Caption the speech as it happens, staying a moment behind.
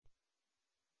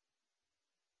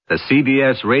The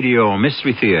CBS Radio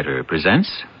Mystery Theater presents...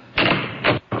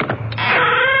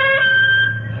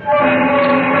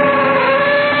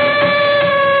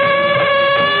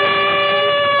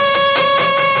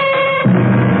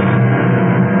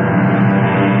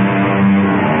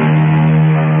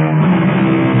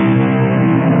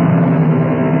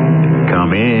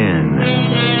 Come in.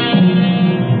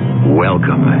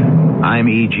 Welcome. I'm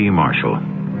E.G. Marshall.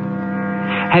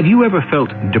 Have you ever felt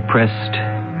depressed?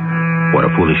 What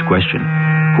a foolish question.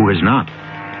 Who has not?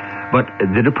 But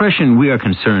the depression we are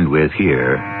concerned with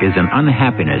here is an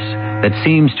unhappiness that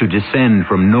seems to descend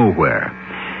from nowhere,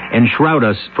 enshroud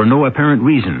us for no apparent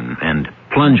reason, and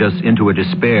plunge us into a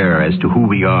despair as to who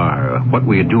we are, what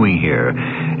we are doing here,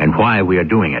 and why we are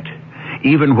doing it,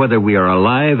 even whether we are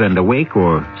alive and awake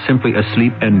or simply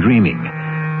asleep and dreaming.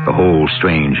 The whole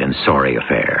strange and sorry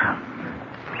affair.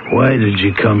 Why did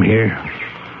you come here?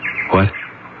 What?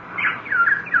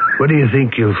 What do you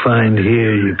think you'll find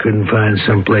here you couldn't find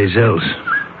someplace else?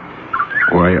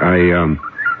 Why,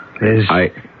 There's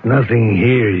nothing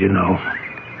here, you know.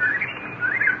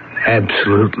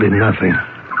 Absolutely nothing.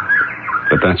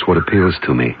 But that's what appeals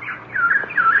to me.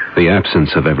 The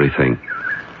absence of everything.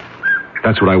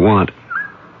 That's what I want.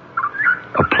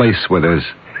 A place where there's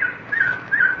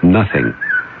nothing.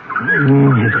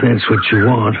 If that's what you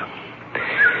want,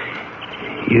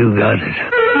 you got it.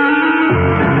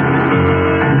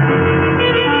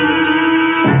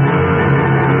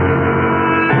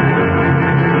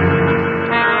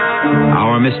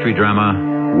 Our mystery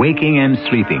drama, Waking and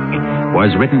Sleeping,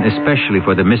 was written especially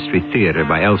for the Mystery Theater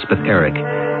by Elspeth Eric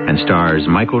and stars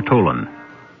Michael Tolan.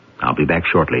 I'll be back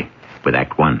shortly with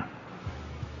Act One.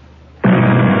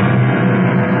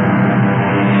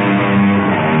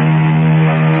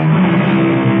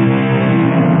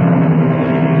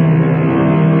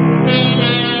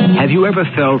 Have you ever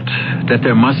felt that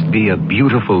there must be a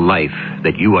beautiful life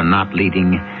that you are not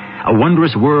leading, a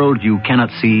wondrous world you cannot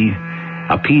see,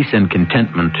 a peace and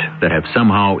contentment that have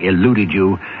somehow eluded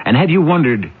you, and have you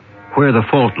wondered where the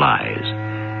fault lies?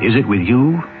 Is it with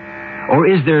you? Or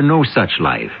is there no such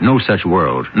life, no such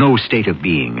world, no state of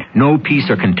being, no peace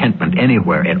or contentment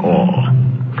anywhere at all?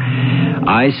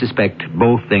 I suspect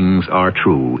both things are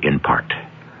true in part.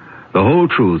 The whole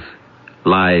truth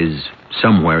lies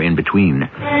somewhere in between.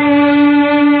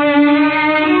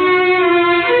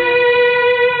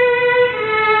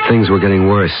 Things were getting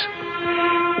worse.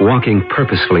 Walking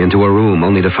purposefully into a room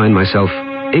only to find myself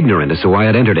ignorant as to why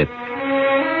I'd entered it.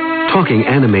 Talking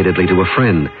animatedly to a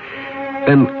friend.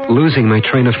 Then losing my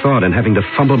train of thought and having to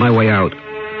fumble my way out.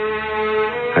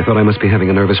 I thought I must be having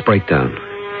a nervous breakdown.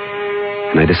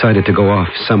 And I decided to go off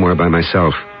somewhere by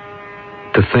myself.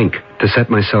 To think, to set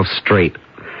myself straight.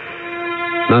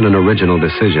 Not an original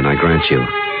decision, I grant you.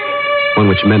 One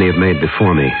which many have made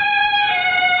before me.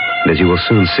 And as you will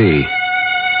soon see,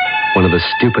 one of the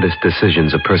stupidest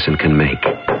decisions a person can make.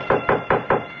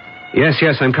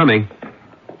 Yes, I'm coming.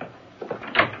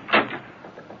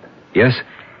 Yes?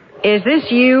 Is this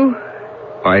you?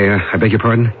 I beg your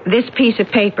pardon? This piece of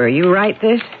paper, you write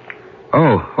this?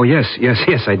 Oh, yes,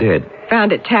 I did.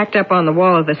 Found it tacked up on the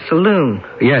wall of the saloon.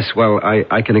 Yes, well,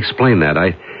 I can explain that.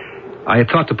 I had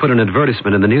thought to put an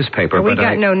advertisement in the newspaper, We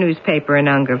got no newspaper in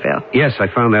Ungerville. Yes, I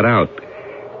found that out.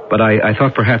 But I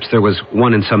thought perhaps there was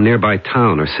one in some nearby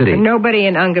town or city. Nobody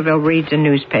in Ungerville reads a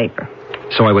newspaper.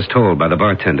 So I was told by the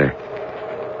bartender.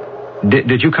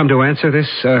 Did you come to answer this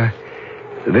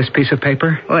piece of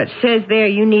paper? Well, it says there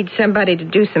you need somebody to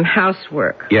do some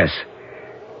housework. Yes.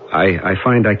 I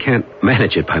find I can't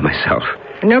manage it by myself.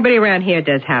 Nobody around here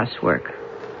does housework.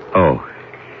 Oh.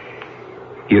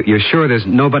 You're sure there's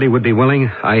nobody would be willing?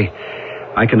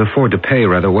 I can afford to pay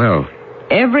rather well.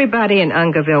 Everybody in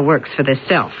Ungerville works for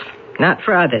themselves, not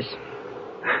for others.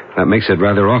 That makes it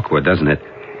rather awkward, doesn't it?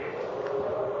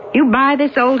 You buy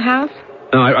this old house?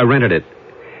 No, I rented it.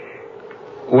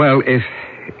 Well,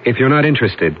 if you're not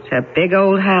interested... It's a big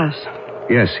old house.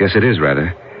 Yes, it is,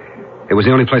 rather. It was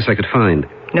the only place I could find.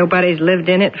 Nobody's lived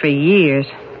in it for years.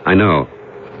 I know.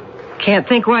 Can't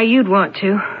think why you'd want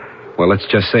to. Well, let's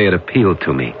just say it appealed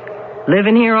to me.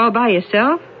 Living here all by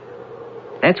yourself?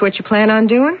 That's what you plan on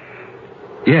doing?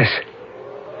 Yes.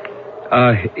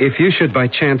 If you should by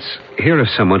chance hear of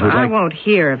someone who'd I like... won't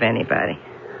hear of anybody.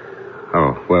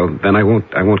 Oh, well, then I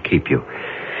won't keep you.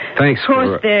 Thanks for... Of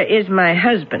course, there is my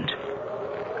husband.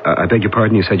 I beg your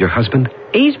pardon, you said your husband?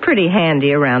 He's pretty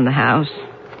handy around the house.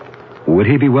 Would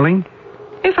he be willing?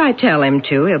 If I tell him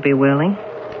to, he'll be willing.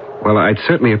 Well, I'd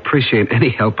certainly appreciate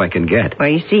any help I can get. Well,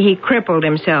 you see, he crippled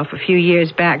himself a few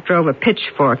years back, drove a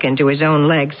pitchfork into his own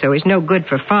leg, so he's no good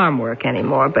for farm work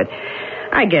anymore, but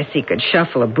I guess he could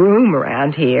shuffle a broom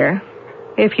around here.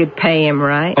 If you'd pay him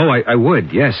right. Oh, I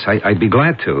would, yes. I'd be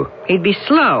glad to. He'd be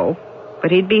slow,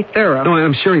 but he'd be thorough. No,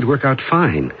 I'm sure he'd work out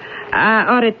fine. I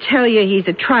ought to tell you he's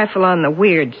a trifle on the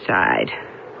weird side.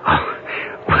 Oh,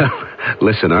 well,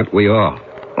 listen, aren't we all?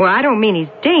 Well, I don't mean he's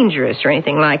dangerous or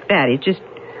anything like that. He's just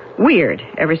weird.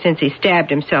 Ever since he stabbed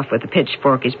himself with a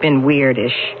pitchfork, he's been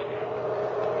weirdish.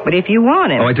 But if you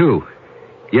want him... Oh, I do.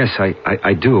 Yes,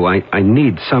 I do. I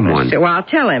need someone. So I'll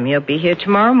tell him. He'll be here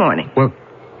tomorrow morning. Well,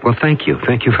 thank you.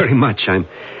 Thank you very much.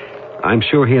 I'm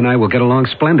sure he and I will get along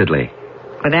splendidly.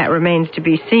 Well, that remains to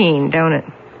be seen, don't it?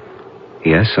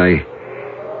 Yes,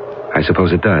 I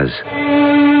suppose it does.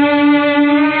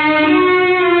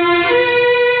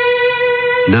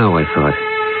 Now, I thought,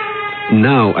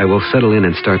 now I will settle in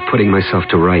and start putting myself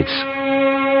to rights.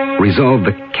 Resolve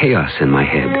the chaos in my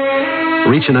head.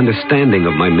 Reach an understanding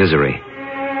of my misery.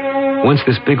 Once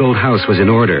this big old house was in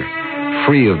order,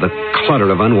 free of the clutter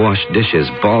of unwashed dishes,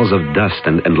 balls of dust,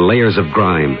 and layers of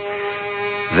grime,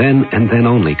 then and then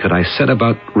only could I set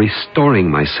about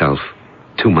restoring myself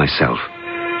to myself.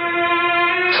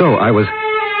 So I was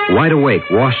wide awake,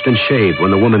 washed and shaved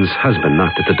when the woman's husband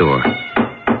knocked at the door.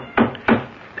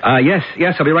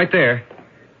 Yes, I'll be right there.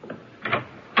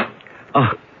 Oh,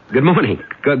 good morning.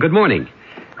 Good morning.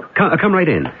 Come right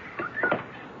in.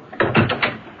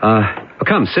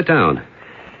 Come, sit down.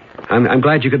 I'm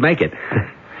glad you could make it.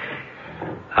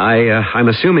 I'm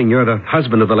assuming you're the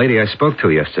husband of the lady I spoke to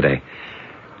yesterday.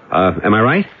 Am I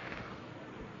right?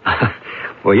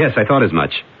 Well, yes, I thought as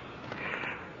much.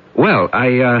 Well,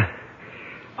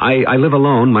 I live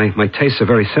alone. My tastes are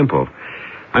very simple.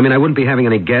 I mean, I wouldn't be having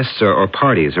any guests or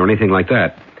parties or anything like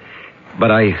that.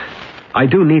 But I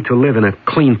do need to live in a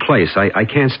clean place. I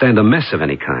can't stand a mess of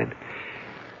any kind.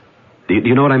 Do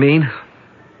you know what I mean?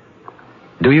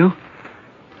 Do you?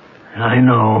 I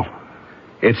know.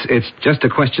 It's just a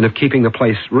question of keeping the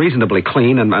place reasonably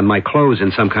clean and my clothes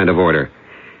in some kind of order.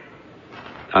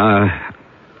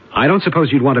 I don't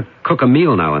suppose you'd want to cook a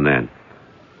meal now and then.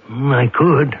 I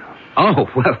could. Oh,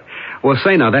 well,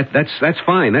 say now, that's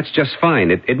fine. That's just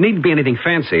fine. It needn't be anything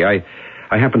fancy. I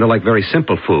happen to like very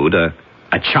simple food, a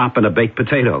chop and a baked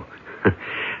potato.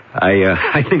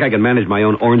 I think I can manage my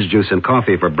own orange juice and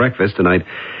coffee for breakfast, and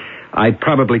I'd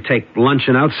probably take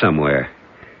luncheon out somewhere.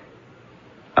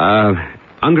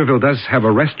 Ungerville does have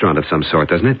a restaurant of some sort,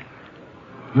 doesn't it?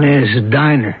 There's a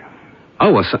diner.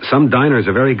 Oh, well, some diners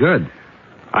are very good.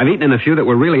 I've eaten in a few that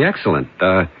were really excellent.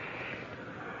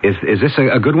 Is this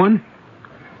a good one?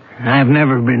 I've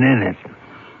never been in it.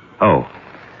 Oh.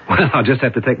 Well, I'll just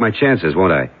have to take my chances,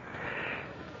 won't I?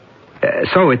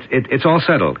 So it's all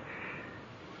settled.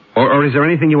 Or is there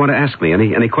anything you want to ask me?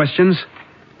 Any questions?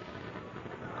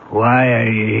 Why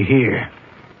are you here?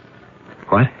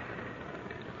 What?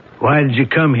 Why did you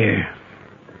come here?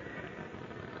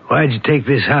 Why did you take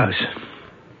this house?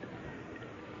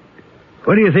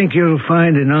 What do you think you'll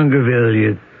find in Ungerville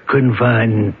you couldn't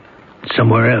find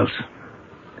somewhere else?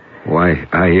 Why,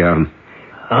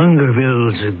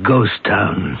 Ungerville's a ghost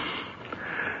town.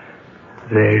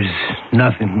 There's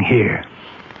nothing here.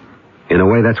 In a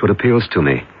way, that's what appeals to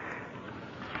me.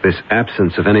 This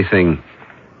absence of anything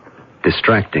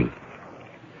distracting.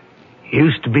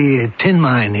 Used to be a tin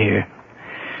mine here,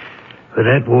 but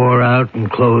that wore out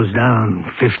and closed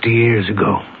down 50 years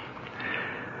ago.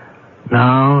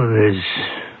 Now there's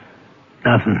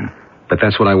nothing. But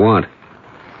that's what I want.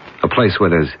 A place where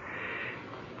there's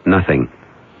nothing.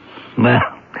 Well,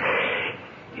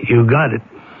 you got it.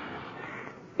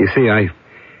 You see, I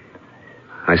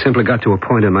simply got to a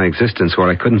point in my existence where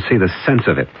I couldn't see the sense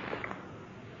of it.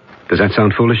 Does that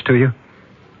sound foolish to you?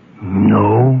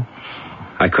 No.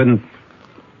 I couldn't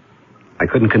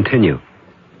continue.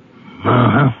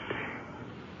 Uh-huh.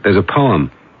 There's a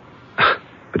poem,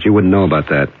 but you wouldn't know about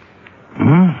that.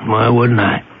 Why wouldn't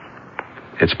I?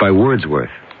 It's by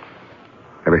Wordsworth.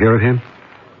 Ever hear of him?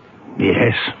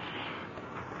 Yes.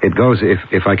 It goes,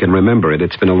 if I can remember it,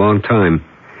 it's been a long time.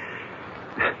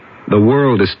 The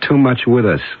world is too much with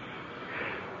us.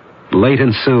 Late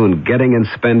and soon, getting and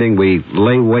spending, we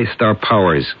lay waste our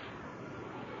powers.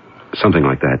 Something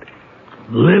like that.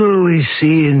 Little we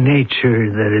see in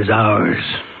nature that is ours.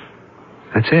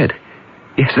 That's it.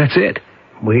 Yes, that's it.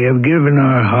 We have given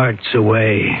our hearts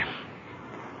away.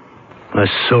 A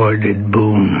sordid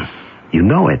boon. You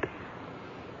know it.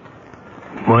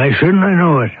 Why shouldn't I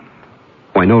know it?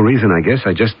 Why, no reason, I guess.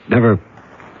 I just never...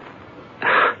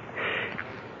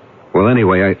 Well,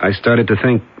 anyway, I started to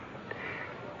think...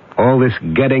 all this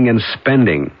getting and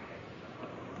spending...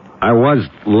 I was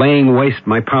laying waste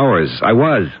my powers. I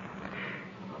was.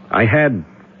 I had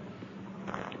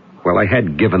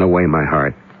given away my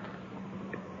heart.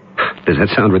 Does that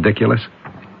sound ridiculous?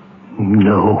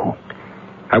 No.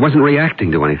 I wasn't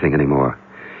reacting to anything anymore.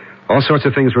 All sorts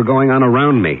of things were going on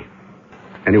around me.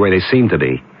 Anyway, they seemed to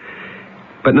be.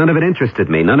 But none of it interested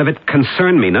me. None of it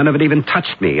concerned me. None of it even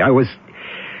touched me. I was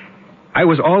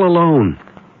all alone.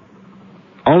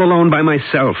 All alone by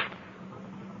myself.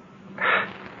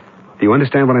 Do you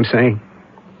understand what I'm saying?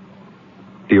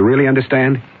 Do you really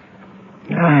understand?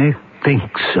 I think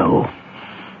so.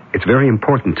 It's very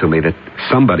important to me that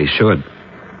somebody should.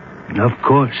 Of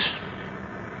course.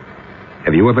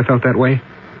 Have you ever felt that way?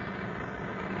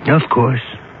 Of course.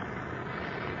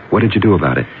 What did you do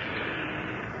about it?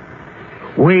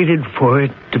 Waited for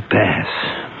it to pass.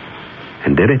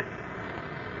 And did it?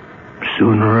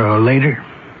 Sooner or later.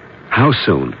 How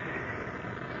soon?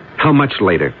 How much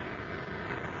later?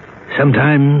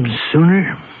 Sometimes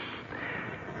sooner.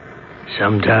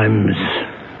 Sometimes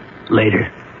later.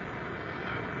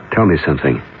 Tell me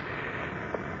something.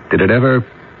 Did it ever,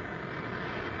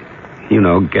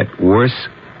 get worse?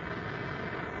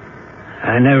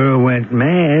 I never went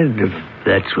mad, if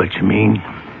that's what you mean.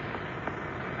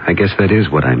 I guess that is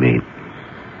what I mean.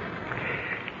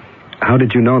 How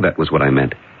did you know that was what I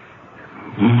meant?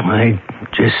 I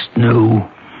just knew.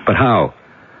 But how?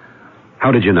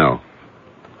 How did you know?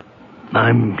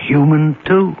 I'm human,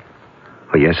 too.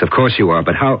 Oh, yes, of course you are,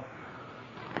 but how?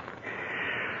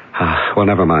 Well,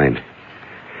 never mind.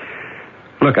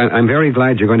 Look, I'm very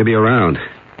glad you're going to be around.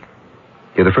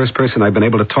 You're the first person I've been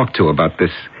able to talk to about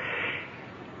this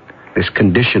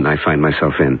condition I find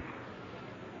myself in.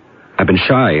 I've been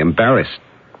shy, embarrassed.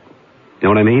 You know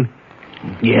what I mean?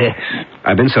 Yes.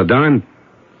 I've been so darn...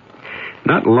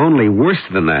 not lonely, worse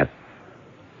than that.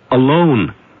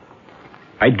 Alone.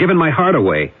 I'd given my heart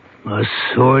away. A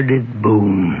sordid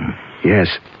boon. Yes.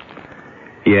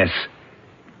 Yes.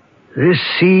 This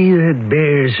sea that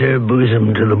bears her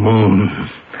bosom to the moon.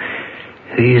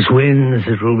 These winds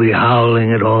that will be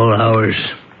howling at all hours.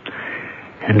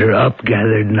 And are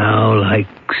upgathered now like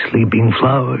sleeping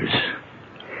flowers.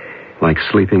 Like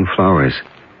sleeping flowers.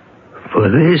 For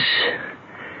this,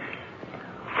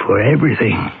 for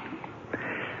everything,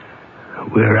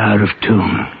 we're out of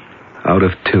tune. Out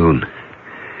of tune.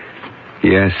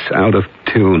 Yes, out of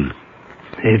tune.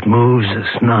 It moves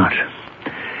us not.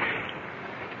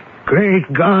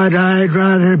 Great God, I'd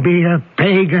rather be a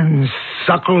pagan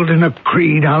suckled in a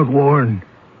creed outworn.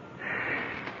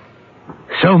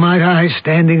 So might I,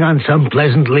 standing on some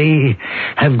pleasant lea,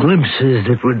 have glimpses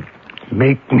that would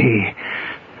make me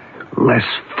less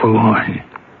forlorn.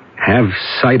 Have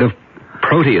sight of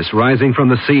Proteus rising from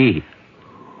the sea.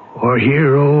 Or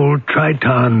hear old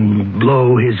Triton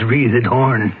blow his wreathed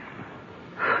horn.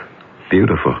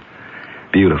 Beautiful.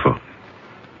 Beautiful.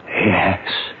 Yes.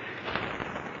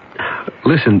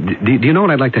 Listen, do you know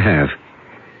what I'd like to have?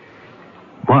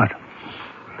 What?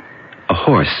 A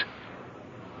horse.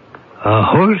 A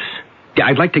horse? Yeah,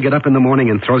 I'd like to get up in the morning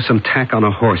and throw some tack on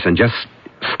a horse and just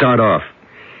start off.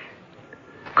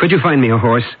 Could you find me a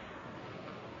horse?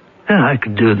 Yeah, I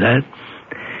could do that.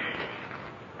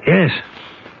 Yes.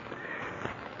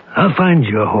 I'll find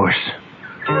you a horse.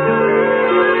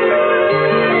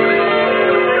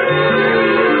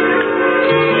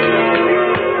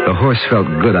 The horse felt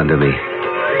good under me.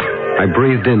 I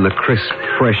breathed in the crisp,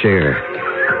 fresh air.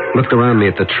 Looked around me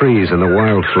at the trees and the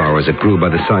wildflowers that grew by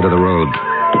the side of the road.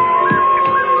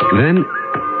 Then,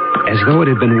 as though it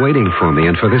had been waiting for me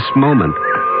and for this moment,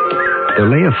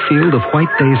 there lay a field of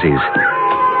white daisies.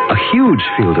 A huge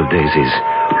field of daisies.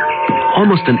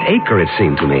 Almost an acre, it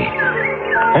seemed to me.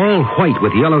 All white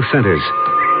with yellow centers.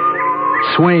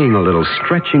 Swaying a little,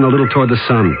 stretching a little toward the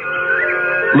sun.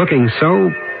 Looking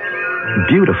so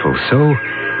beautiful, so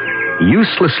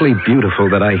uselessly beautiful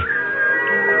that I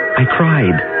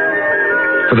cried.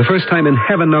 For the first time in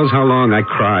heaven knows how long, I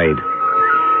cried.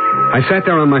 I sat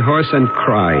there on my horse and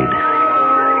cried.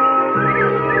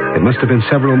 It must have been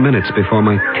several minutes before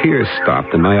my tears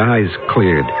stopped and my eyes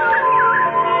cleared.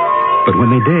 But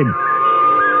when they did,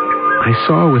 I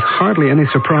saw with hardly any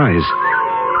surprise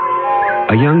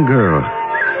a young girl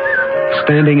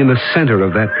standing in the center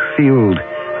of that field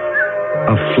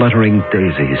of fluttering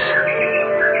daisies.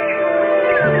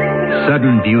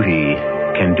 Sudden beauty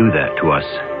can do that to us.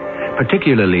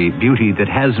 Particularly beauty that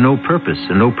has no purpose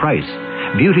and no price.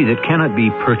 Beauty that cannot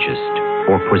be purchased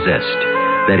or possessed.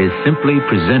 That is simply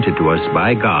presented to us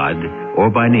by God or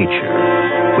by nature,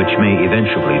 which may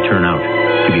eventually turn out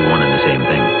to be one and the same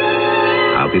thing.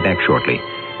 I'll be back shortly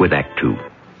with Act 2.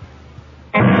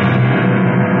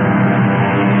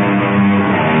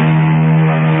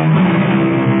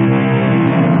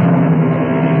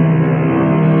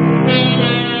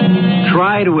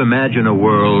 Try to imagine a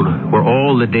world where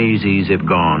all the daisies have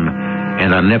gone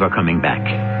and are never coming back.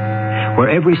 Where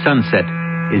every sunset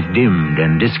is dimmed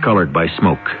and discolored by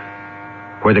smoke.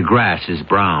 Where the grass is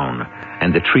brown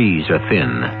and the trees are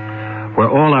thin. Where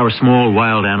all our small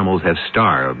wild animals have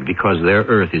starved because their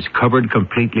earth is covered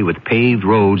completely with paved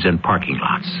roads and parking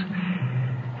lots.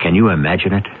 Can you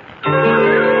imagine it?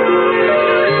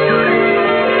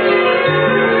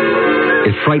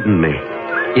 It frightened me.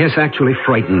 Yes, actually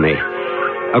frightened me.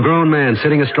 A grown man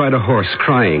sitting astride a horse,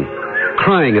 crying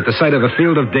at the sight of a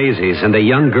field of daisies and a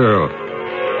young girl.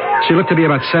 She looked to be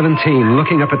about 17,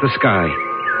 looking up at the sky.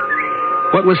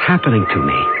 What was happening to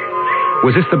me?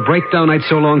 Was this the breakdown I'd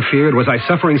so long feared? Was I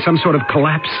suffering some sort of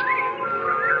collapse?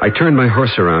 I turned my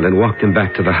horse around and walked him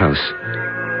back to the house.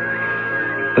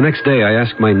 The next day, I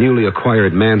asked my newly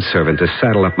acquired manservant to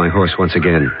saddle up my horse once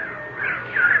again.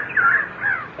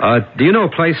 Do you know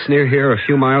a place near here, a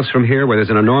few miles from here, where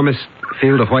there's an enormous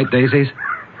field of white daisies?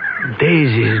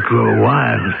 Daisies grow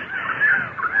wild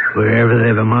wherever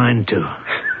they've a mind to.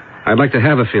 I'd like to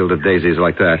have a field of daisies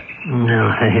like that.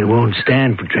 No, it won't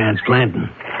stand for transplanting.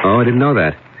 Oh, I didn't know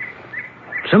that.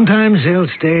 Sometimes they'll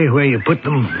stay where you put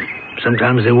them.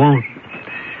 Sometimes they won't.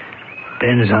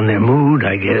 Depends on their mood,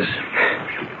 I guess.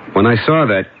 When I saw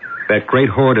that great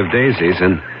horde of daisies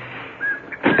and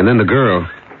then the girl.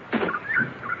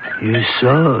 You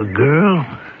saw a girl?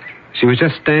 She was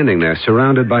just standing there,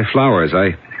 surrounded by flowers.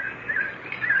 I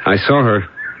saw her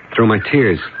through my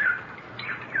tears.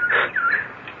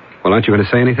 Well, aren't you going to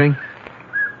say anything?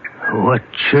 What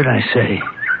should I say?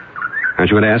 Aren't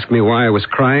you going to ask me why I was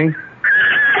crying?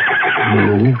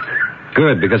 No.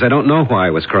 Good, because I don't know why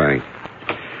I was crying.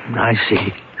 I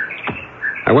see.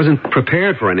 I wasn't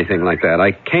prepared for anything like that.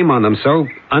 I came on them so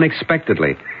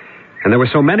unexpectedly. And there were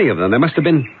so many of them. There must have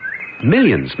been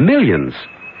millions.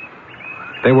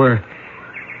 They were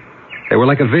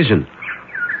like a vision.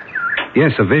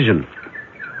 Yes, a vision.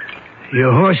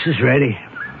 Your horse is ready.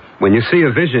 When you see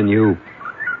a vision,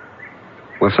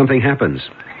 well, something happens.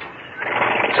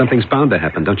 Something's bound to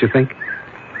happen, don't you think?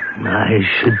 I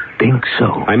should think so.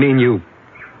 I mean, you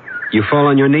fall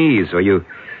on your knees, or you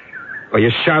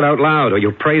shout out loud, or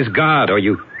you praise God, or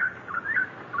you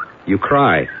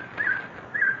cry.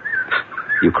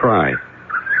 You cry.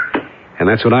 And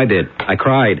that's what I did. I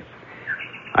cried.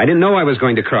 I didn't know I was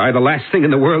going to cry. The last thing in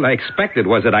the world I expected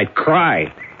was that I'd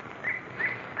cry.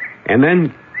 And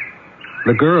then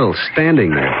the girl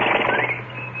standing there,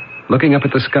 looking up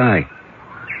at the sky.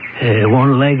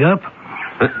 Want a leg up?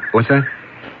 What's that?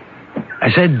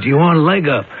 I said, do you want a leg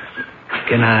up?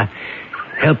 Can I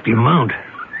help you mount?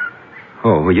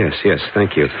 Oh, yes,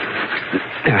 thank you.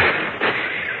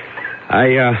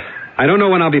 I don't know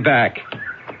when I'll be back.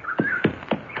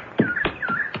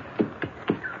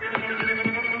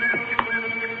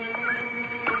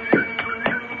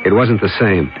 It wasn't the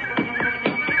same.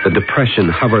 The depression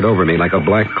hovered over me like a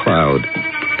black cloud.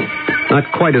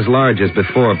 Not quite as large as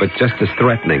before, but just as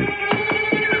threatening.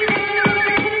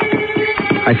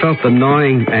 I felt the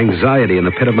gnawing anxiety in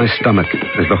the pit of my stomach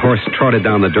as the horse trotted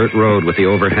down the dirt road with the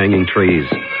overhanging trees.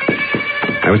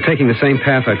 I was taking the same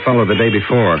path I'd followed the day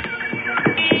before.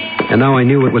 And now I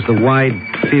knew it was the wide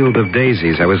field of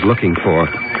daisies I was looking for,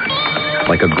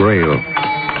 like a grail.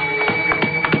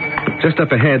 Just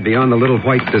up ahead, beyond the little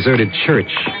white deserted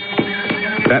church,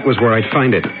 that was where I'd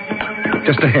find it.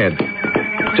 Just ahead.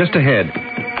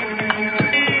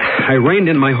 I reined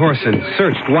in my horse and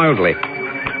searched wildly.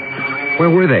 Where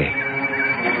were they?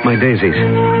 My daisies.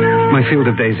 My field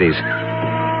of daisies.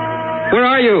 Where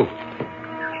are you?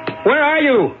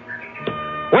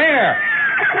 Where?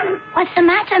 What's the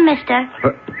matter, mister?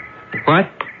 What?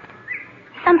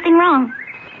 Something wrong.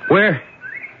 Where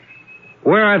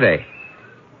are they?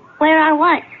 Where are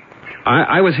what?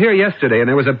 I was here yesterday, and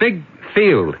there was a big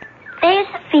field. There's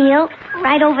a field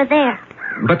right over there.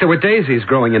 But there were daisies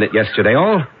growing in it yesterday,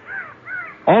 all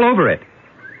over it.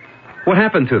 What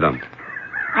happened to them?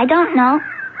 I don't know.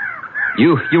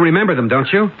 You remember them, don't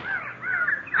you?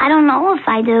 I don't know if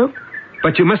I do.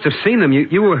 But you must have seen them.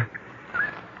 You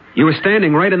were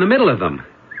standing right in the middle of them.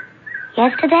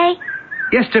 Yesterday?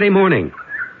 Yesterday morning.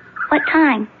 What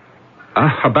time?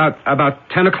 About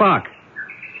 10 o'clock.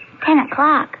 10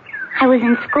 o'clock. I was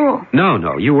in school.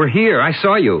 No, you were here. I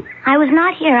saw you. I was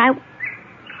not here.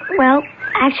 Well,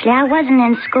 actually, I wasn't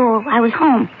in school. I was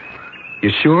home.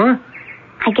 You sure?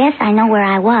 I guess I know where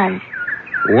I was.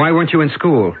 Why weren't you in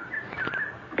school?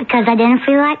 Because I didn't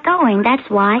feel like going, that's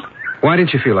why. Why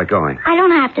didn't you feel like going? I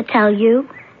don't have to tell you.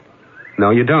 No,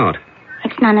 you don't.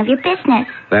 It's none of your business.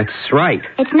 That's right.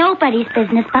 It's nobody's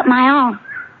business but my own.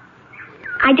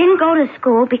 I didn't go to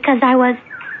school because I was...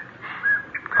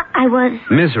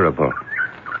 Miserable.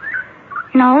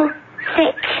 No,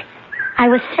 sick. I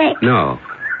was sick. No.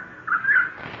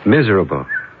 Miserable.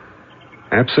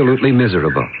 Absolutely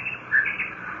miserable.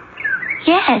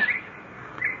 Yes.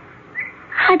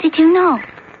 How did you know?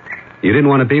 You didn't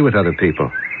want to be with other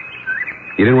people.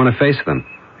 You didn't want to face them.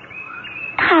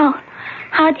 How?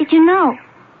 How did you know?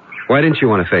 Why didn't you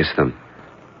want to face them?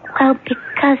 Well,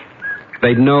 because...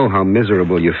 They'd know how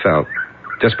miserable you felt.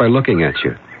 Just by looking at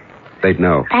you. They'd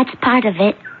know. That's part of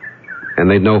it.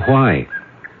 And they'd know why.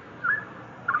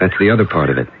 That's the other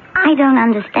part of it. I don't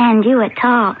understand you at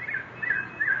all.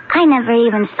 I never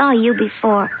even saw you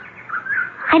before.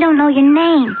 I don't know your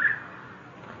name.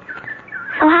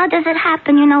 So how does it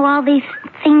happen you know all these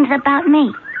things about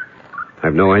me?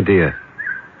 I've no idea.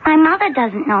 My mother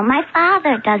doesn't know. My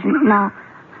father doesn't know.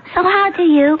 So how do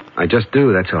you? I just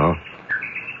do, that's all.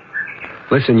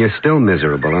 Listen, you're still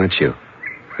miserable, aren't you?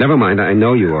 Never mind, I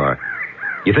know you are.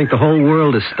 You think the whole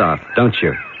world has stopped, don't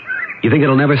you? You think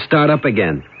it'll never start up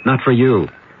again. Not for you.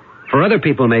 For other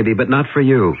people, maybe, but not for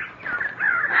you.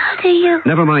 How do you?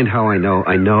 Never mind how I know.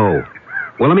 I know.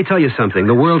 Well, let me tell you something.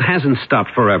 The world hasn't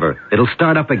stopped forever. It'll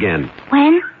start up again.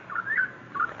 When?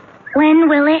 When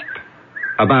will it?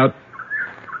 About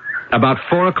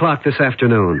 4 o'clock this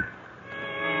afternoon.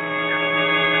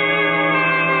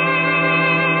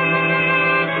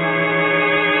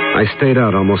 I stayed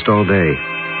out almost all day.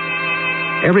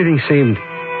 Everything seemed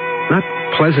not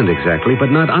pleasant exactly,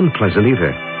 but not unpleasant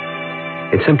either.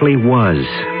 It simply was.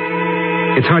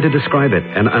 It's hard to describe it,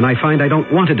 and I find I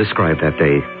don't want to describe that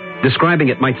day. Describing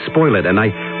it might spoil it, and I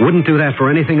wouldn't do that for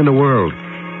anything in the world,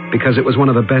 because it was one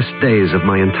of the best days of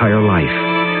my entire life.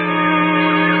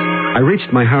 I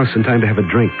reached my house in time to have a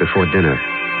drink before dinner,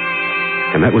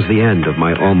 and that was the end of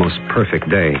my almost perfect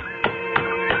day.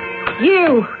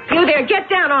 You there, get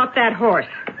down off that horse.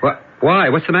 What? Why?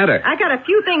 What's the matter? I got a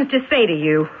few things to say to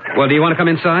you. Well, do you want to come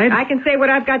inside? I can say what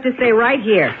I've got to say right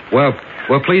here. Well,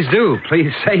 please do.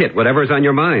 Please say it, whatever's on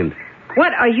your mind.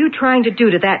 What are you trying to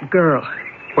do to that girl?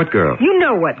 What girl? You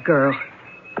know what girl.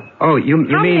 Oh, you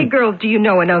mean... How many girls do you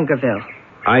know in Ungerville?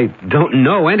 I don't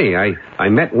know any. I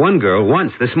met one girl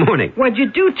once this morning. What'd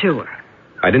you do to her?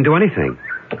 I didn't do anything.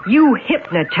 You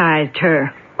hypnotized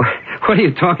her. What are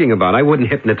you talking about? I wouldn't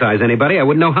hypnotize anybody. I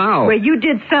wouldn't know how. Well, you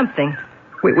did something.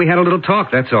 We had a little talk,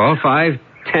 that's all. 5-10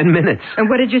 minutes. And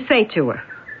what did you say to her?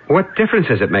 What difference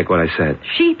does it make what I said?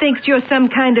 She thinks you're some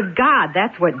kind of god.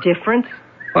 That's what difference.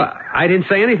 Well, I didn't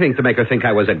say anything to make her think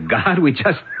I was a god. We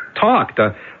just talked.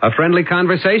 A friendly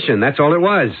conversation. That's all it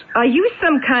was. Are you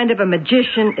some kind of a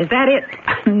magician? Is that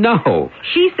it? No.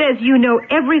 She says you know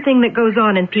everything that goes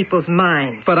on in people's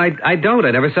minds. But I don't.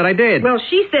 I never said I did. Well,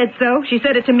 she said so. She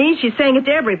said it to me. She's saying it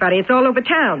to everybody. It's all over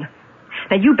town.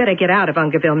 Now, you better get out of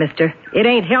Ungerville, mister. It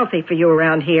ain't healthy for you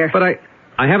around here. But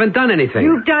I haven't done anything.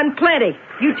 You've done plenty.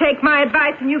 You take my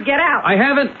advice and you get out. I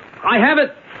haven't.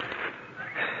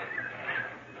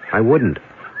 I wouldn't.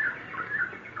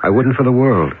 I wouldn't for the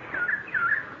world.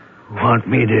 Want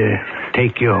me to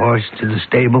take your horse to the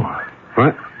stable?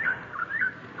 What?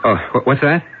 Oh, what's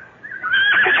that?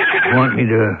 Want me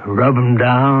to rub him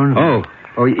down?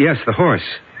 Oh, yes, the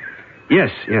horse.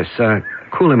 Yes,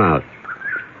 cool him out.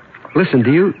 Listen,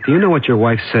 do you know what your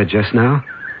wife said just now?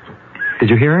 Did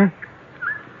you hear her?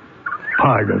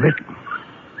 Part of it.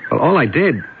 Well, all I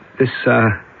did,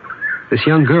 this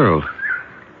young girl,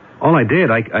 all I did,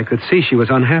 I could see she was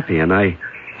unhappy, and I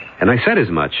said as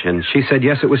much, and she said,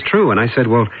 yes, it was true, and I said,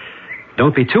 well,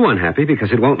 don't be too unhappy,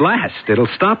 because it won't last. It'll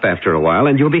stop after a while,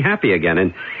 and you'll be happy again,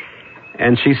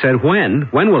 and she said, when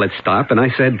will it stop? And I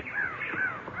said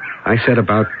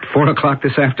about 4 o'clock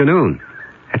this afternoon.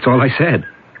 That's all I said.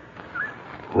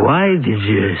 Why did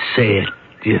you say it,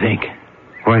 do you think?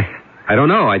 Why, I don't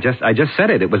know. I just said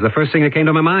it. It was the first thing that came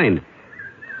to my mind.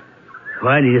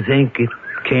 Why do you think it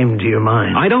came to your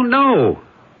mind? I don't know.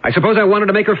 I suppose I wanted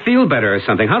to make her feel better or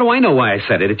something. How do I know why I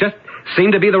said it? It just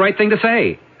seemed to be the right thing to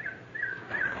say.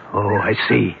 Oh, I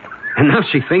see. And now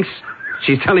she thinks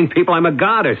she's telling people I'm a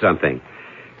god or something.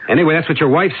 Anyway, that's what your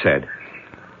wife said.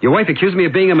 Your wife accused me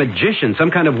of being a magician, some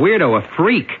kind of weirdo, a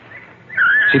freak.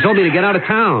 She told me to get out of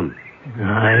town. I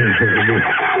heard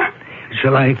her.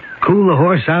 Shall I cool the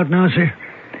horse out now, sir?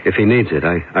 If he needs it.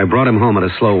 I brought him home at a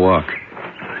slow walk. Hey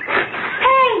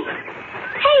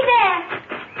there.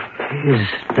 Is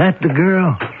that the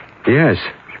girl? Yes.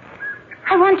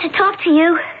 I want to talk to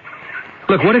you.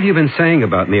 Look, what have you been saying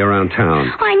about me around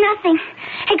town? Why, nothing.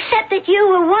 Except that you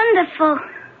were wonderful.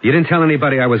 You didn't tell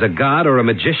anybody I was a god or a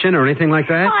magician or anything like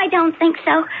that? Oh, I don't think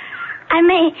so. I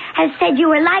may have said you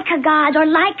were like a god or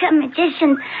like a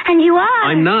magician, and you are.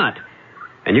 I'm not.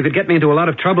 And you could get me into a lot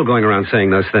of trouble going around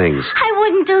saying those things. I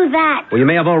wouldn't do that. Well, you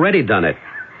may have already done it.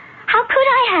 How could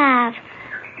I have?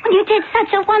 You did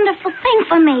such a wonderful thing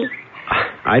for me.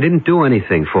 I didn't do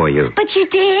anything for you. But you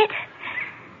did.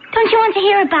 Don't you want to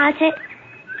hear about it?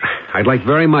 I'd like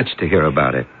very much to hear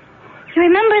about it. You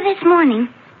remember this morning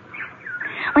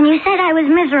when you said I was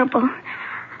miserable?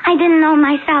 I didn't know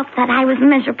myself that I was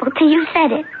miserable till you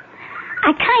said it.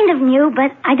 I kind of knew,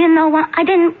 but I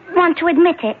didn't want to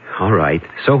admit it. All right.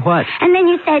 So what? And then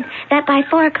you said that by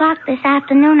 4 o'clock this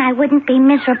afternoon I wouldn't be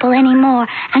miserable anymore.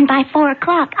 And by 4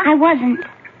 o'clock I wasn't.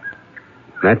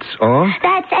 That's all?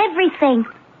 That's everything.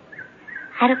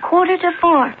 At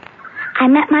 3:45, I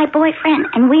met my boyfriend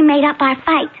and we made up our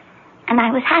fight. And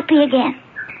I was happy again.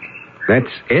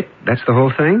 That's it? That's the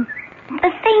whole thing?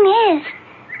 The thing is,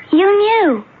 you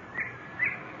knew.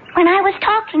 When I was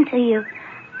talking to you,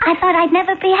 I thought I'd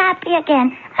never be happy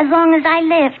again as long as I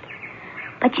lived.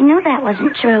 But you knew that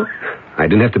wasn't true. I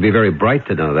didn't have to be very bright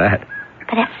to know that.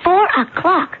 But at 4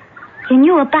 o'clock, you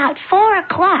knew about 4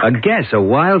 o'clock. A guess, a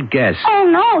wild guess. Oh,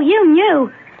 no, you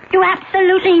knew. You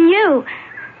absolutely knew.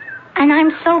 And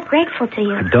I'm so grateful to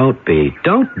you. Don't be.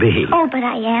 Oh, but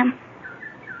I am.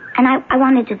 And I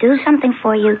wanted to do something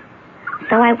for you.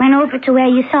 So I went over to where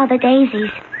you saw the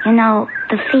daisies. You know,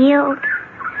 the field.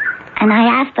 And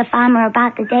I asked the farmer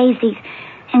about the daisies,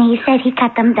 and he said he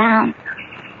cut them down.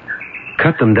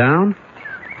 Cut them down?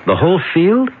 The whole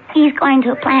field? He's going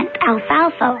to plant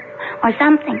alfalfa or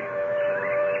something.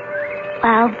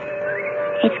 Well,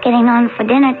 it's getting on for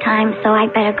dinner time, so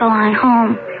I'd better go on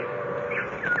home.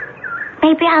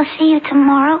 Maybe I'll see you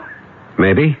tomorrow?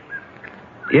 Maybe.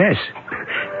 Yes.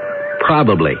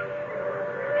 Probably.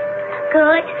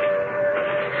 Good.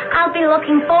 I'll be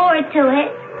looking forward to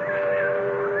it.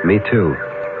 Me too.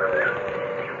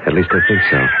 At least I think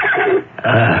so.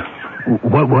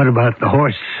 What about the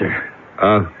horse, sir?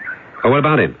 What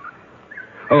about him?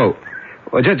 Oh,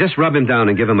 well, just rub him down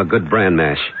and give him a good bran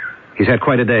mash. He's had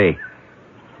quite a day.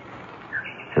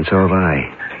 And so have I.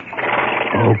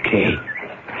 Okay.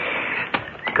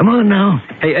 Come on now.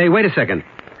 Hey, wait a second.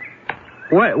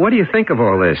 What do you think of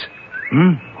all this?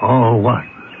 Oh, what?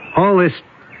 All this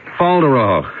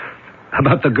falderall.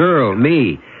 About the girl,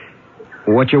 me.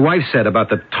 What your wife said about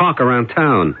the talk around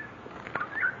town.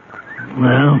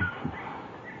 Well,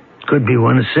 could be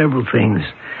one of several things.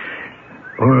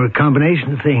 Or a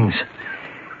combination of things.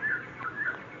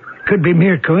 Could be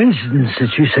mere coincidence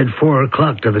that you said 4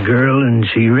 o'clock to the girl and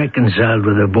she reconciled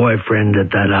with her boyfriend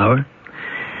at that hour.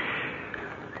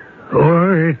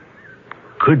 Or it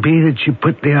could be that you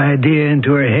put the idea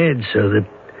into her head so that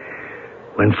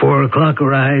when 4 o'clock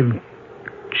arrived,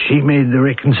 she made the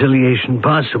reconciliation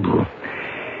possible.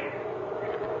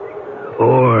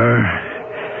 Or...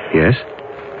 Yes?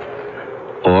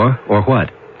 Or what?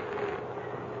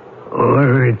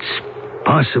 Or it's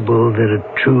possible that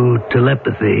a true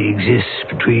telepathy exists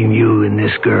between you and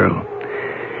this girl.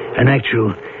 An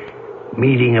actual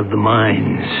meeting of the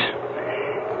minds.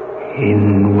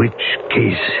 In which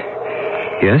case...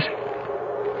 Yes?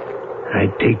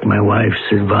 I'd take my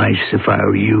wife's advice if I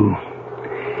were you.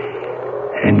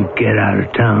 And get out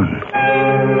of town.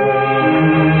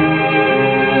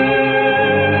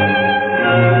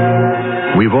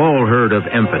 We've all heard of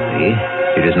empathy.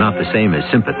 It is not the same as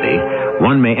sympathy.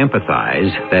 One may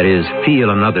empathize, that is, feel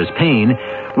another's pain,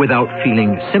 without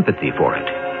feeling sympathy for it.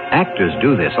 Actors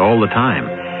do this all the time,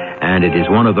 and it is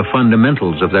one of the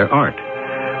fundamentals of their art.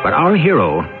 But our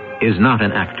hero is not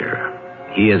an actor.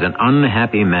 He is an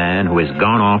unhappy man who has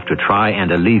gone off to try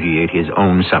and alleviate his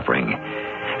own suffering.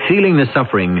 Feeling the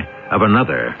suffering of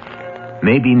another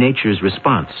may be nature's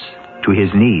response to his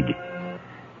need.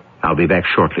 I'll be back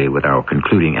shortly with our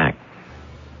concluding act.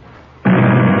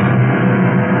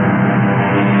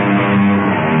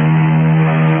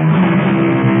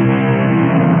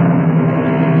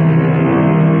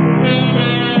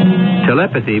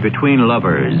 Telepathy between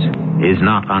lovers is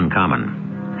not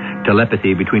uncommon.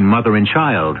 Telepathy between mother and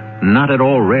child, not at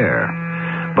all rare.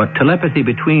 But telepathy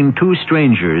between two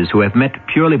strangers who have met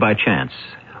purely by chance,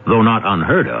 though not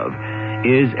unheard of,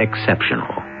 is exceptional.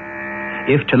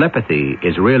 If telepathy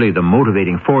is really the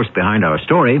motivating force behind our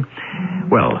story,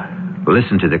 well,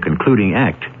 listen to the concluding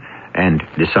act and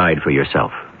decide for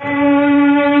yourself.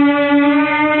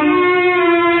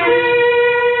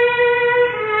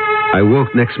 I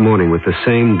woke next morning with the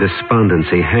same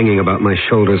despondency hanging about my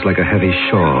shoulders like a heavy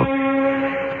shawl.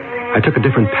 I took a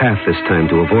different path this time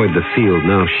to avoid the field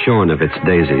now shorn of its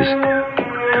daisies.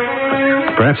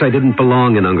 Perhaps I didn't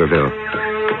belong in Ungerville.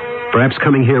 Perhaps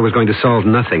coming here was going to solve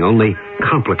nothing, only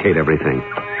complicate everything.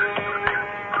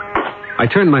 I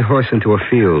turned my horse into a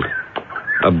field,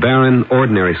 a barren,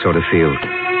 ordinary sort of field.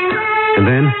 And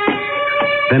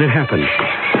then it happened.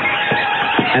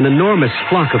 An enormous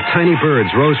flock of tiny birds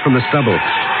rose from the stubble.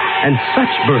 And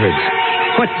such birds.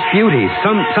 What beauties.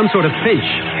 Some sort of finch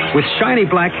with shiny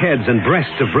black heads and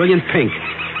breasts of brilliant pink.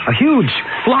 A huge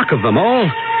flock of them, all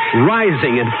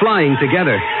rising and flying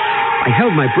together. I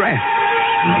held my breath.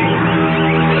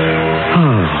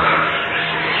 Oh.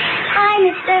 Hi,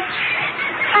 mister.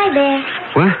 Hi there.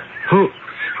 What? Who?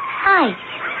 Hi.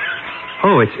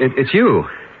 Oh, it's you.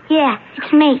 Yeah,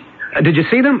 it's me. Did you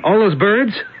see them? All those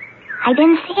birds? I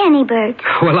didn't see any birds.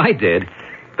 Well, I did.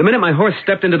 The minute my horse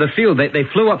stepped into the field, they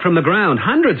flew up from the ground,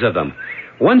 hundreds of them.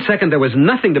 1 second there was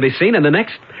nothing to be seen, and the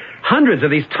next, hundreds of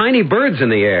these tiny birds in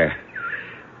the air.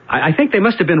 I think they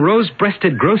must have been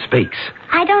rose-breasted grosbeaks.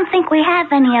 I don't think we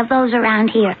have any of those around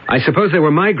here. I suppose they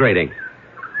were migrating.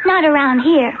 Not around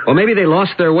here. Well, maybe they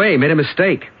lost their way, made a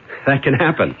mistake. That can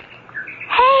happen.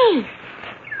 Hey!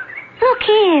 Look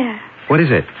here. What is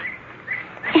it?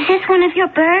 Is this one of your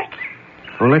birds?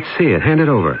 Well, let's see it. Hand it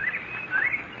over.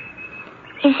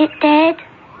 Is it dead?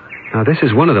 Now, this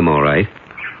is one of them, all right.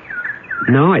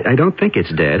 No, I don't think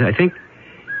it's dead. I think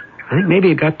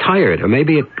maybe it got tired, or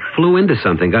maybe it flew into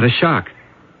something, got a shock.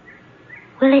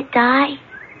 Will it die?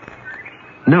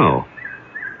 No,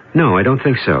 I don't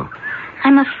think so.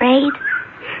 I'm afraid.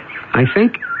 I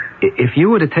think if you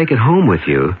were to take it home with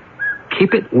you,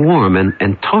 keep it warm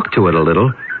and talk to it a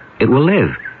little, it will live.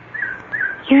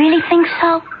 You really think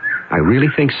so? I really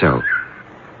think so.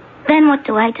 Then what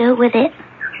do I do with it?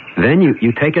 Then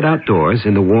you take it outdoors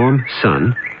in the warm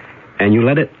sun, and you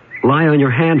let it lie on your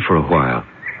hand for a while.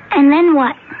 And then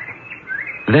what?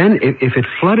 Then, if it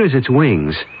flutters its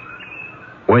wings,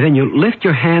 well, then you lift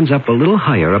your hands up a little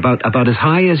higher, about as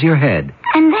high as your head.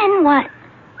 And then what?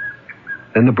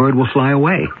 Then the bird will fly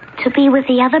away. To be with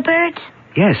the other birds?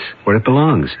 Yes, where it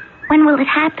belongs. When will it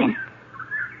happen?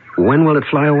 When will it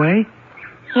fly away?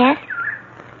 Yes?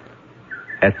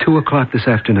 At 2:00 this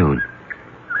afternoon.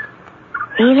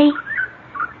 Really?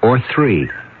 Or 3.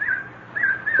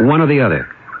 One or the other.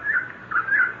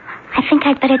 I think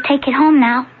I'd better take it home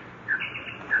now.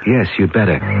 Yes, you'd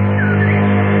better.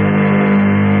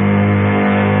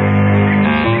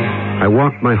 I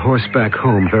walked my horse back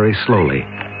home very slowly.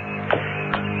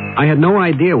 I had no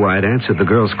idea why I'd answered the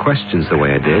girl's questions the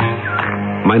way I did.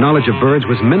 My knowledge of birds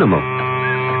was minimal,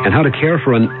 and how to care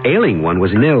for an ailing one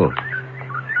was nil.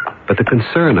 But the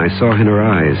concern I saw in her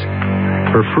eyes,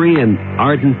 her free and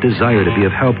ardent desire to be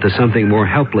of help to something more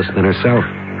helpless than herself,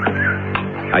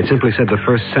 I simply said the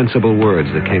first sensible words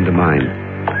that came to mind.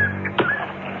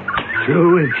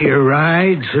 Through with your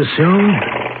ride so soon?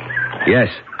 Yes.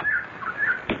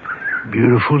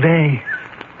 Beautiful day.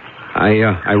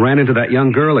 I ran into that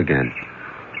young girl again.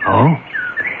 Oh?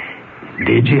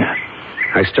 Did you?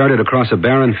 I started across a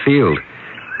barren field,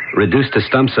 reduced to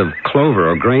stumps of clover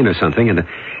or grain or something,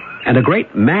 and a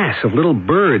great mass of little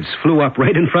birds flew up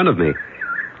right in front of me.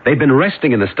 They'd been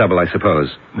resting in the stubble, I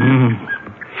suppose.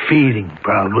 Feeding,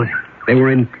 probably. They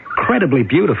were incredibly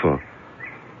beautiful.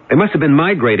 They must have been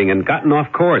migrating and gotten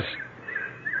off course.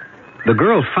 The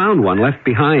girl found one left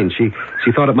behind. She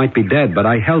thought it might be dead, but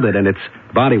I held it, and its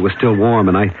body was still warm,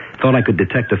 and I thought I could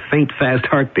detect a faint, fast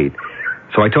heartbeat.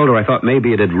 So I told her I thought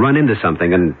maybe it had run into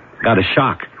something and got a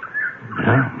shock.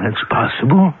 Well, that's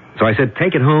possible. So I said,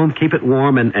 take it home, keep it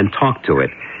warm, and talk to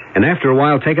it. And after a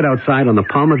while, take it outside on the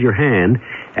palm of your hand,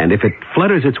 and if it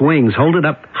flutters its wings, hold it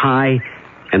up high,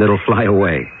 and it'll fly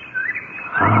away.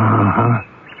 Uh-huh.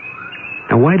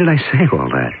 Now, why did I say all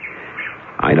that?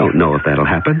 I don't know if that'll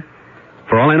happen.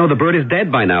 For all I know, the bird is dead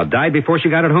by now, died before she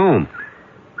got it home.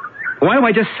 Why do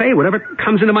I just say whatever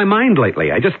comes into my mind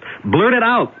lately? I just blurt it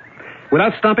out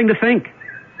without stopping to think.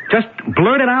 Just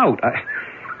blurt it out.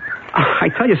 I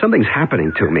tell you, something's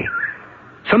happening to me.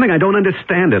 Something I don't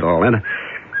understand at all, and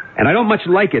I don't much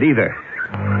like it either.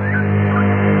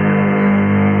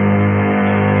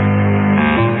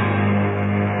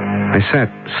 I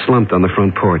sat slumped on the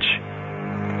front porch.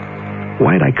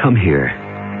 Why did I come here?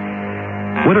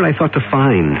 What had I thought to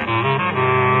find?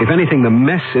 If anything, the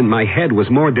mess in my head was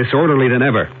more disorderly than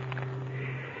ever.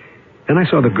 Then I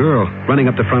saw the girl running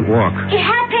up the front walk. It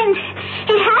happened.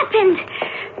 It happened.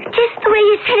 Just the way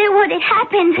you said it would. It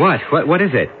happened. What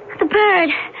is it? The bird.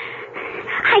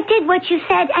 I did what you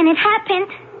said, and it happened.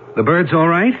 The bird's all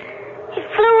right? It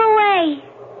flew away.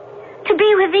 To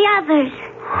be with the others.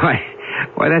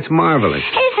 Why, that's marvelous.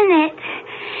 Isn't it?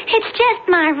 It's just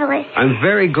marvelous. I'm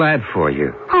very glad for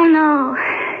you. Oh, no.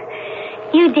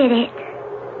 You did it.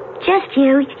 Just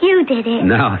you. You did it.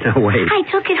 No, wait. I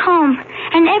took it home,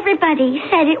 and everybody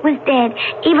said it was dead.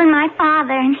 Even my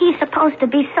father, and he's supposed to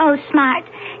be so smart.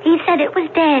 He said it was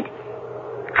dead.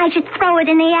 I should throw it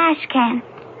in the ash can.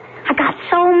 I got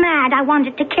so mad I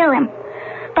wanted to kill him.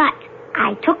 But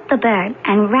I took the bird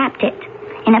and wrapped it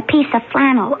in a piece of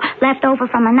flannel left over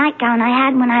from a nightgown I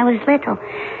had when I was little.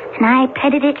 And I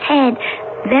petted its head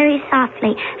very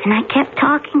softly, and I kept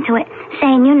talking to it,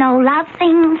 saying, love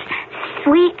things,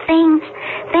 sweet things,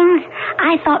 things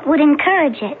I thought would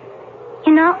encourage it.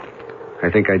 I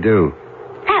think I do.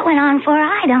 That went on for,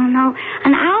 I don't know,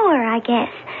 an hour, I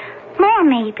guess. More,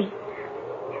 maybe.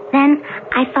 Then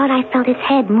I thought I felt its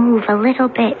head move a little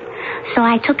bit, so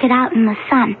I took it out in the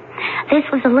sun. This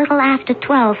was a little after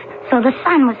 12, so the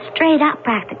sun was straight up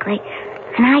practically.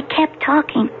 And I kept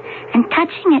talking and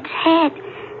touching its head.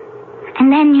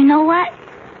 And then, you know what?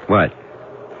 What?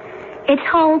 Its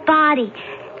whole body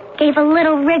gave a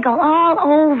little wriggle all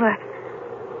over.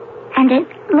 And it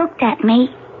looked at me.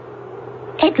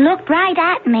 It looked right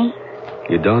at me.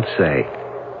 You don't say.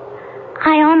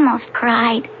 I almost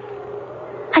cried.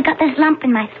 I got this lump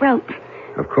in my throat.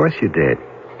 Of course you did.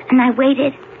 And I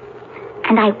waited.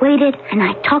 And I waited, and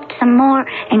I talked some more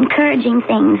encouraging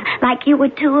things, like you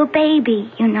would to a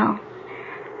baby,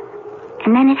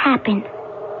 And then it happened.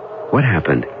 What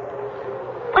happened?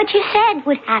 What you said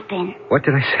would happen. What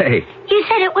did I say? You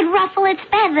said it would ruffle its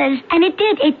feathers, and it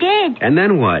did. And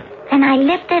then what? Then I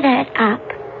lifted it up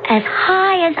as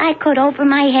high as I could over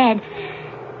my head,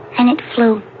 and it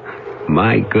flew.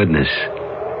 My goodness.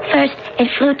 First, it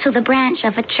flew to the branch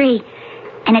of a tree,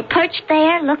 and it perched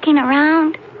there looking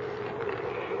around.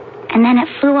 And then it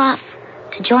flew off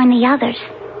to join the others.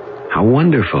 How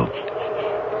wonderful.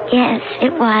 Yes,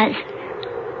 it was.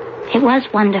 It was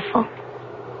wonderful.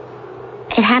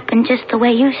 It happened just the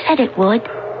way you said it would.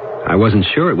 I wasn't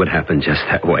sure it would happen just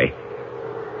that way.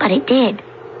 But it did.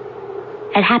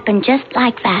 It happened just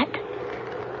like that.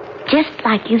 Just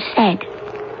like you said.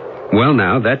 Well,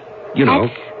 now, that,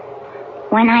 That's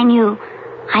when I knew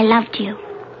I loved you.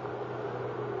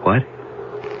 What?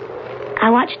 I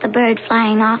watched the bird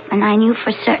flying off, and I knew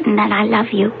for certain that I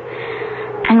love you.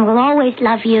 And will always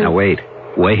love you. Now, wait.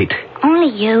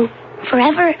 Only you.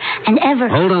 Forever and ever.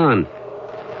 Hold on.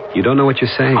 You don't know what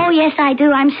you're saying. Oh, yes, I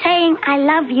do. I'm saying I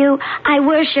love you. I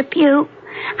worship you.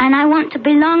 And I want to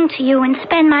belong to you and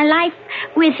spend my life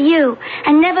with you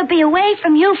and never be away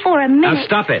from you for a minute. Now,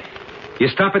 stop it. You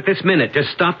stop it this minute.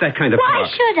 Just stop that kind of talk. Why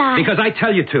should I? Because I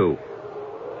tell you to.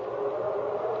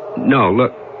 No,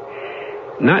 look.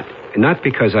 Not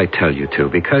because I tell you to.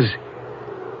 Because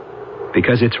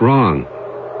it's wrong.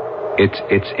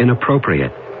 It's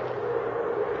inappropriate.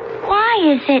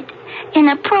 Why is it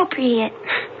inappropriate?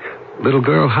 Little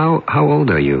girl, how old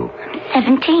are you?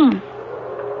 17.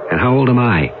 And how old am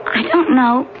I? I don't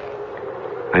know.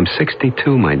 I'm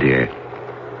 62, my dear.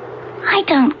 I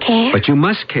don't care. But you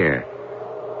must care.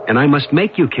 And I must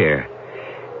make you care.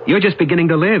 You're just beginning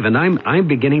to live, and I'm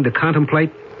beginning to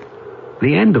contemplate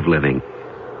the end of living.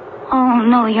 Oh,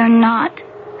 no, you're not.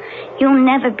 You'll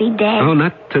never be dead. Oh,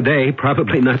 not today,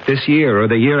 probably not this year or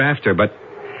the year after, but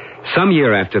some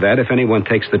year after that, if anyone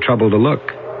takes the trouble to look.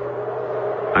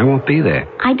 I won't be there.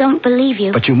 I don't believe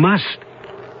you. But you must.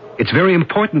 It's very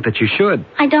important that you should.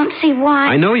 I don't see why.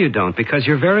 I know you don't, because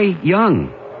you're very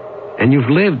young. And you've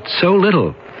lived so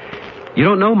little. You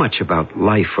don't know much about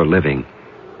life or living.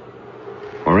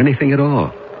 Or anything at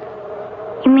all.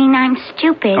 You mean I'm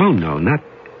stupid? Oh, no,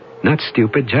 not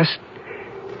stupid, just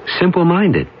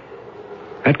simple-minded.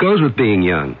 That goes with being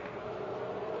young.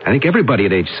 I think everybody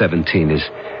at age 17 is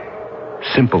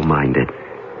simple-minded.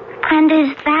 And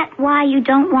is that why you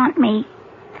don't want me?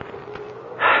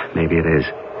 Maybe it is.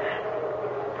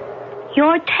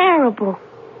 You're terrible.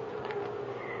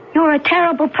 You're a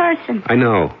terrible person. I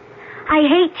know. I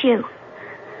hate you.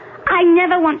 I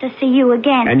never want to see you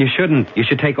again. And you shouldn't. You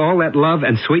should take all that love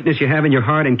and sweetness you have in your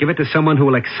heart and give it to someone who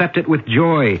will accept it with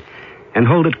joy and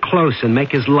hold it close and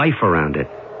make his life around it.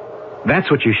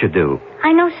 That's what you should do.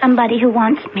 I know somebody who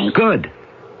wants me. Good.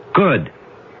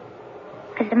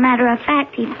 As a matter of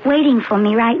fact, he's waiting for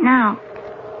me right now.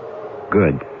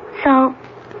 Good. So,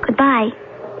 goodbye.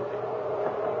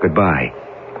 Goodbye.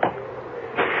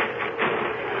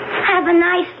 Have a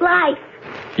nice life.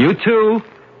 You too.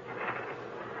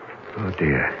 Oh,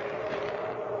 dear.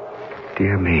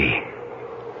 Dear me.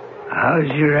 How's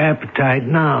your appetite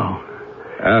now?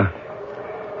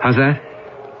 How's that?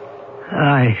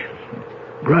 I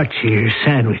brought you your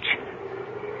sandwich.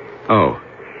 Oh.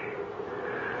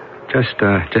 Just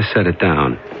set it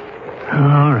down.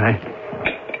 All right.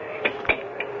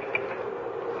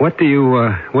 What do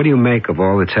you make of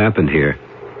all that's happened here?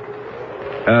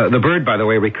 The bird, by the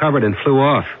way, recovered and flew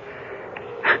off.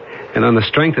 And on the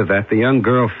strength of that, the young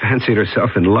girl fancied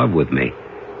herself in love with me.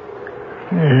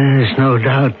 There's no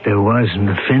doubt there was an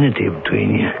affinity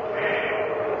between you.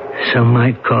 Some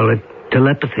might call it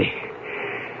telepathy.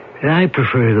 I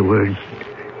prefer the word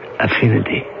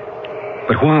affinity.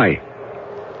 But why?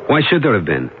 Why should there have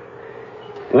been?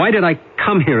 Why did I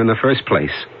come here in the first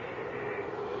place?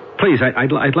 Please,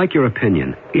 I'd like your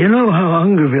opinion. You know how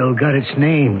Ungerville got its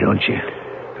name, don't you?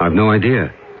 I've no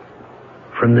idea.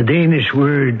 From the Danish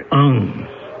word ung.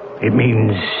 It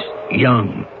means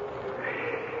young.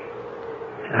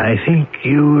 I think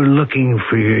you were looking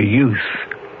for your youth.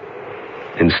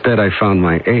 Instead, I found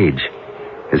my age.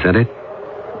 Is that it?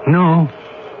 No,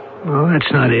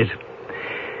 that's not it.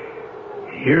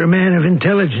 You're a man of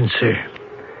intelligence, sir.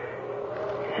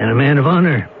 And a man of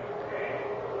honor.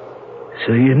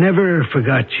 So you never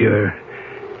forgot your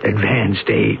advanced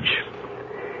age.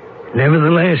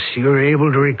 Nevertheless, you were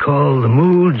able to recall the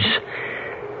moods,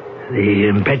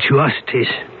 the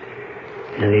impetuosities,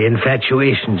 and the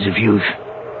infatuations of youth.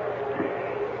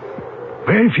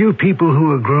 Very few people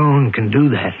who are grown can do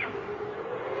that.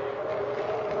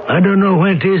 I don't know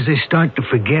when it is they start to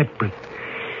forget, but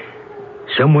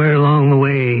somewhere along the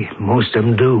way, most of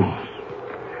them do.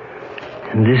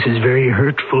 And this is very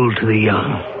hurtful to the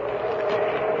young.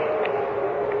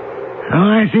 Oh,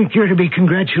 I think you're to be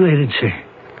congratulated, sir.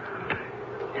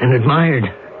 And admired.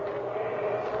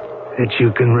 That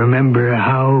you can remember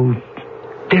how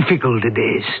difficult it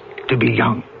is to be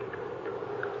young.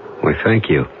 Why, thank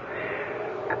you.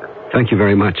 Thank you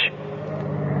very much.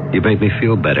 You made me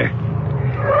feel better.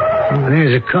 Well,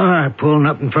 there's a car pulling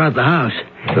up in front of the house.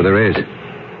 So there is.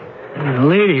 And the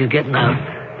lady's getting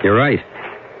out. You're right.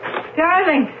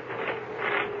 Darling.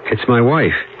 It's my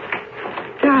wife.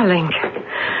 Darling.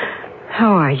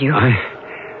 How are you?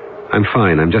 I'm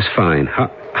fine. I'm just fine.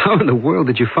 How in the world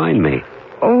did you find me?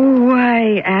 Oh,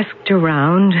 I asked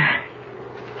around.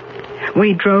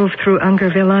 We drove through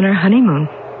Ungerville on our honeymoon.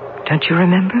 Don't you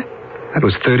remember? That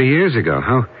was 30 years ago.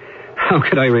 How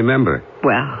could I remember?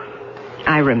 Well,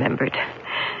 I remembered.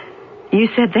 You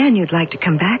said then you'd like to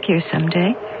come back here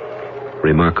someday.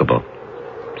 Remarkable.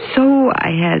 So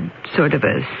I had sort of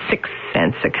a sixth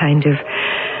sense, a kind of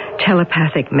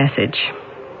telepathic message.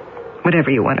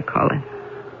 Whatever you want to call it.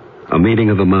 A meeting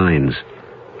of the minds.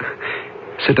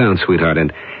 Sit down, sweetheart,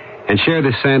 and share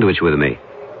this sandwich with me.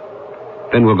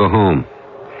 Then we'll go home.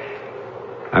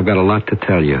 I've got a lot to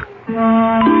tell you.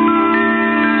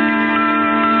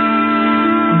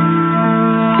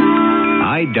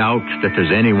 I doubt that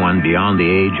there's anyone beyond the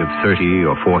age of 30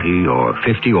 or 40 or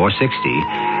 50 or 60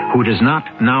 who does not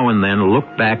now and then look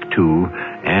back to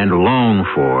and long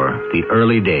for the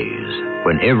early days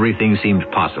when everything seemed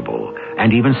possible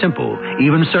and even simple,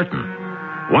 even certain.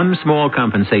 One small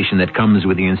compensation that comes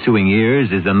with the ensuing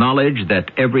years is the knowledge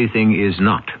that everything is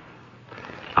not.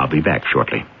 I'll be back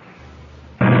shortly.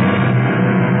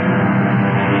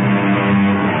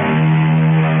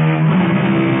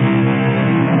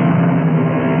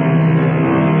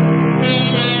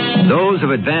 Those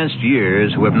of advanced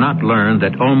years who have not learned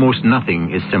that almost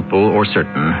nothing is simple or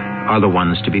certain are the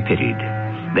ones to be pitied.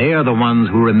 They are the ones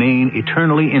who remain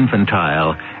eternally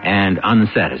infantile and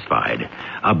unsatisfied,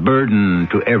 a burden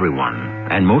to everyone,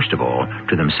 and most of all,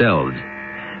 to themselves.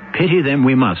 Pity them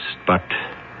we must, but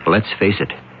let's face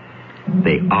it,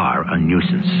 they are a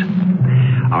nuisance.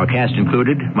 Our cast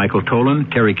included Michael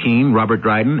Tolan, Terry Keane, Robert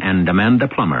Dryden, and Amanda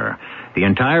Plummer. The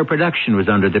entire production was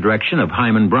under the direction of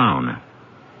Hyman Brown.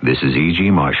 This is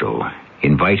E.G. Marshall,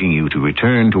 inviting you to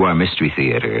return to our Mystery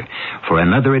Theater for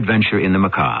another adventure in the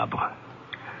macabre.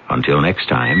 Until next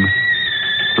time,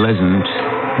 pleasant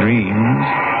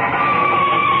dreams.